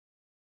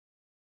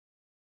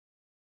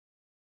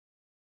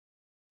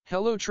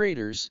Hello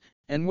traders,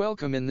 and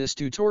welcome in this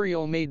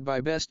tutorial made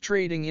by Best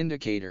Trading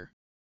Indicator.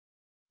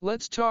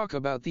 Let's talk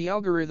about the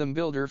algorithm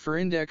builder for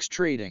index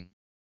trading.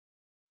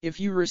 If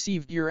you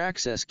received your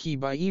access key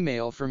by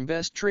email from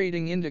Best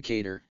Trading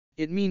Indicator,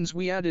 it means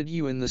we added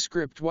you in the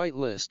script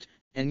whitelist,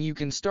 and you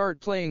can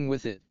start playing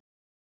with it.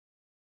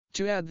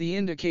 To add the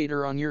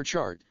indicator on your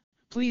chart,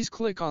 please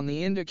click on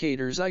the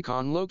indicator's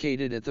icon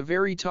located at the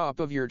very top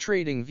of your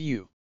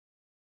TradingView.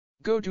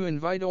 Go to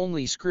Invite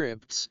Only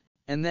Scripts,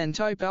 and then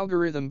type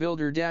Algorithm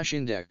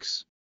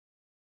Builder-Index.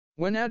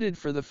 When added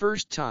for the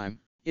first time,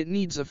 it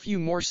needs a few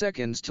more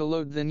seconds to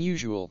load than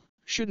usual,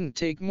 shouldn't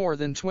take more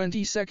than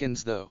 20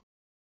 seconds though.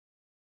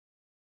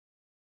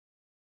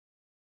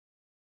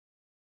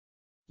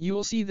 You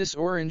will see this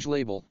orange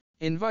label,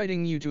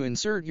 inviting you to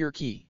insert your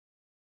key.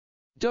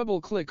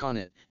 Double-click on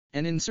it,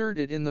 and insert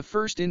it in the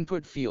first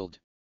input field.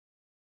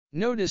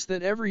 Notice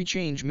that every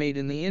change made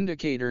in the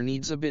indicator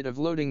needs a bit of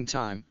loading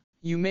time.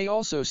 You may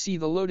also see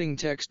the loading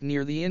text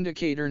near the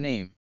indicator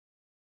name.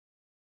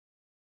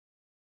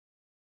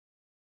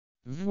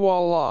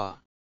 Voila!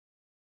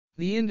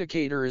 The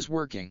indicator is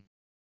working.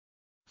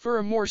 For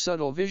a more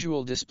subtle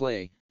visual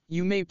display,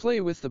 you may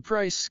play with the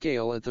price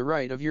scale at the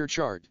right of your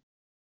chart.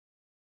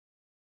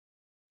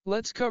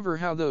 Let's cover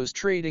how those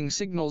trading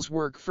signals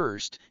work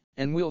first,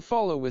 and we'll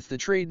follow with the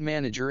Trade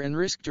Manager and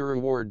Risk to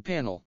Reward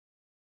panel.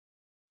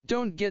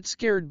 Don't get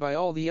scared by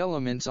all the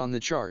elements on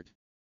the chart.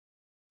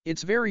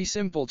 It's very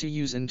simple to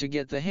use and to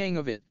get the hang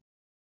of it.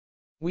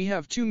 We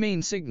have two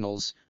main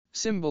signals,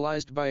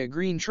 symbolized by a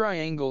green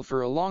triangle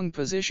for a long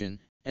position,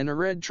 and a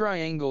red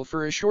triangle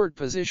for a short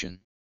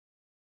position.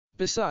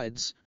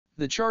 Besides,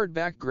 the chart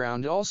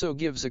background also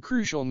gives a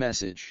crucial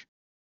message.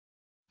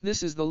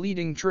 This is the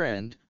leading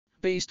trend,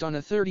 based on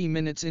a 30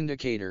 minutes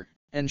indicator,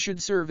 and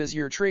should serve as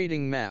your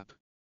trading map.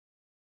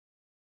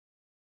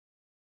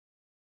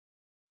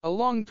 A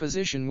long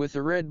position with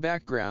a red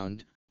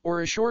background,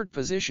 or a short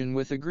position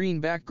with a green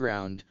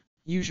background,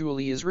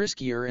 usually is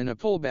riskier, and a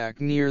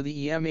pullback near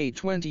the EMA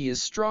 20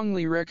 is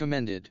strongly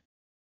recommended.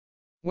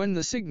 When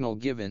the signal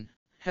given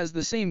has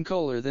the same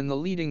color than the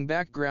leading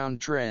background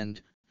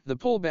trend, the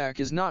pullback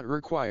is not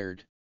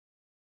required.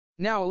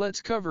 Now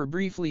let's cover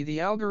briefly the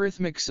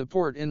algorithmic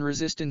support and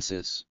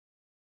resistances.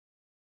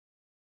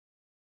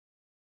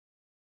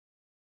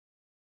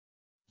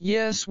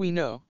 Yes, we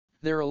know,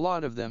 there are a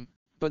lot of them,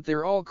 but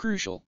they're all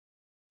crucial.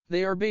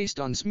 They are based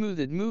on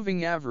smoothed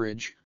moving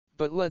average,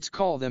 but let's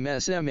call them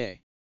SMA.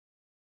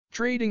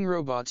 Trading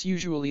robots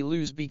usually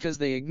lose because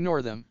they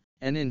ignore them,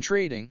 and in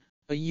trading,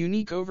 a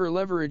unique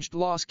over-leveraged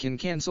loss can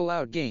cancel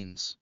out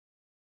gains.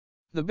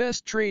 The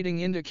best trading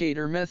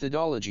indicator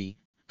methodology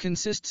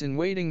consists in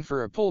waiting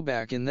for a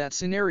pullback in that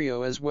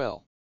scenario as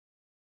well.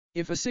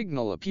 If a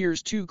signal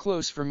appears too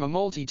close from a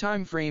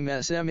multi-time frame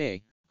SMA,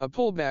 a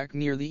pullback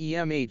near the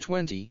EMA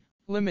 20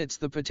 limits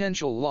the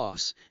potential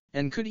loss,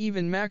 and could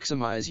even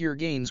maximize your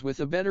gains with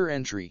a better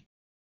entry.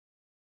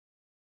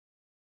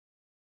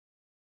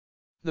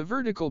 The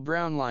vertical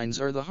brown lines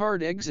are the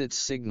hard exits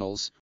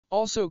signals,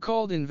 also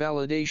called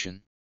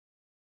invalidation.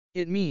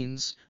 It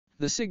means,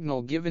 the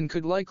signal given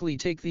could likely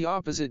take the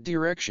opposite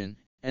direction,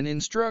 and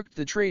instruct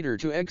the trader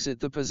to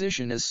exit the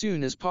position as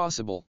soon as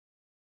possible.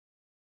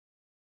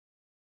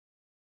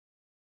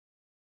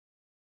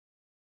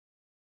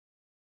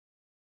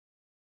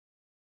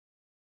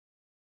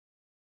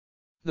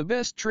 The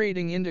best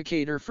trading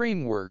indicator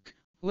framework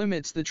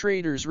limits the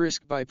trader's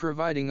risk by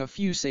providing a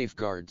few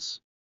safeguards.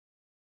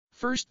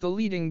 First, the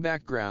leading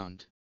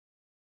background.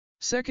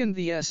 Second,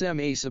 the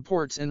SMA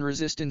supports and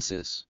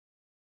resistances.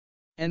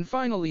 And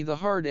finally, the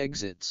hard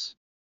exits.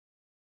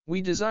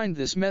 We designed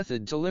this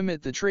method to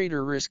limit the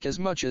trader risk as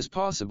much as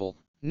possible,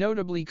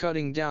 notably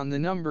cutting down the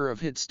number of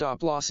hit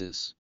stop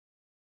losses.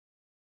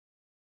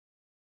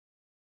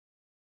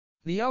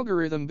 The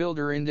Algorithm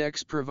Builder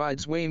Index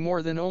provides way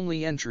more than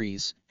only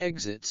entries,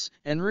 exits,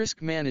 and risk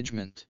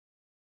management.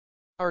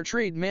 Our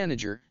Trade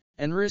Manager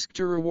and Risk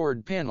to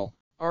Reward panel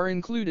are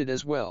included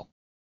as well.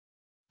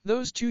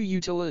 Those two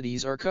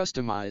utilities are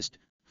customized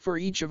for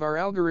each of our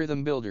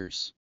algorithm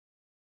builders.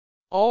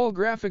 All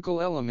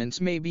graphical elements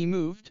may be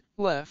moved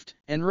left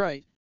and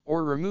right,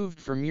 or removed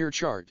from your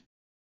chart.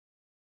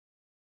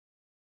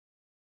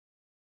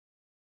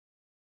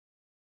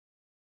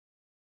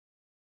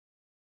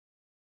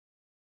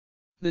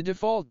 The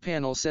default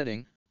panel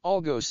setting,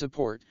 Algo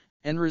Support,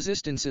 and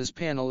Resistances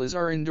panel is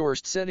our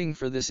endorsed setting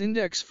for this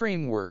index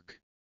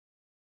framework.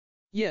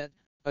 Yet,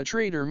 a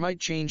trader might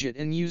change it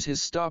and use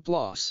his stop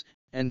loss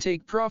and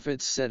take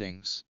profits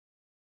settings.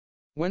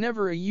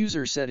 Whenever a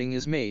user setting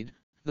is made,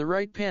 the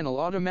right panel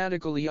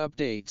automatically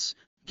updates,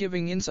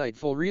 giving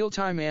insightful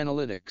real-time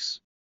analytics.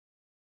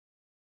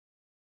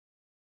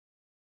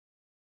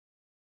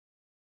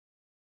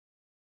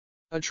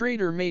 A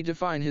trader may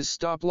define his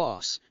stop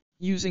loss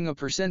using a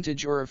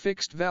percentage or a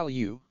fixed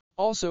value,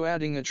 also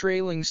adding a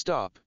trailing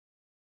stop.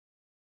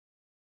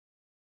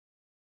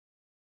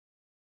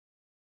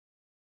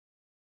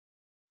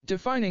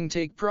 Defining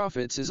take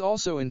profits is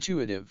also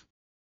intuitive.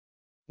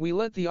 We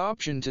let the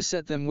option to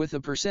set them with a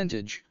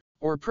percentage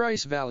or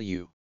price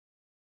value.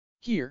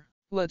 Here,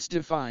 let's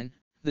define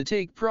the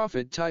take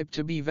profit type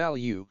to be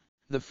value,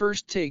 the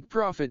first take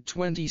profit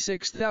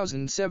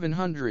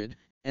 26,700,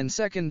 and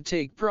second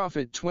take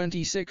profit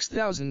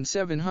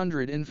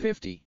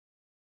 26,750.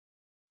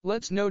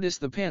 Let's notice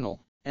the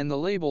panel, and the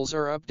labels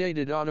are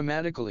updated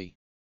automatically.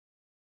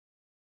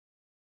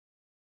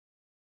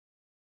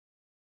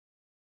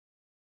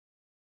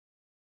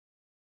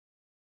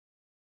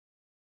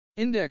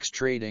 Index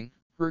trading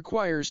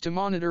requires to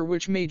monitor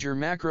which major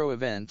macro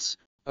events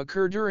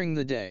occur during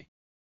the day.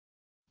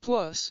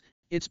 Plus,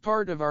 it's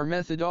part of our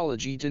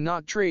methodology to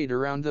not trade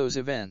around those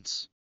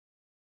events.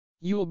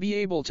 You will be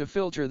able to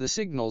filter the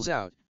signals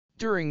out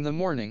during the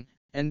morning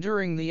and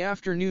during the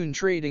afternoon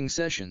trading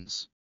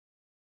sessions.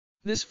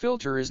 This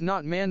filter is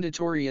not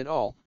mandatory at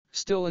all,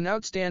 still an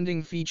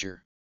outstanding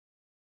feature.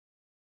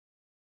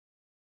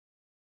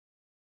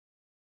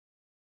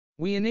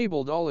 We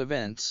enabled all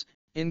events,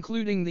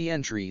 including the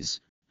entries,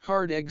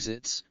 hard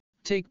exits,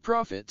 take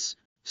profits,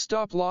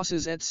 stop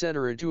losses,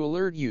 etc. to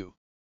alert you.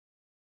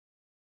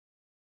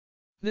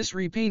 This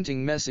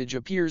repainting message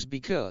appears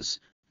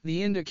because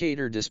the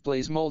indicator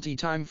displays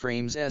multi-time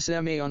frames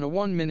SMA on a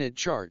 1-minute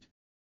chart.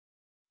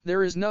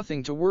 There is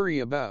nothing to worry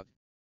about.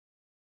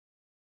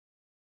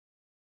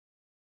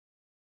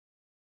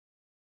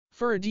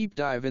 For a deep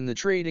dive in the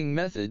trading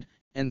method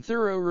and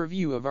thorough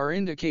review of our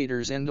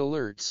indicators and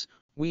alerts,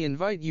 we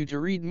invite you to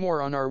read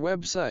more on our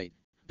website,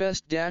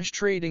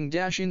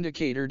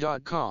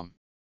 best-trading-indicator.com.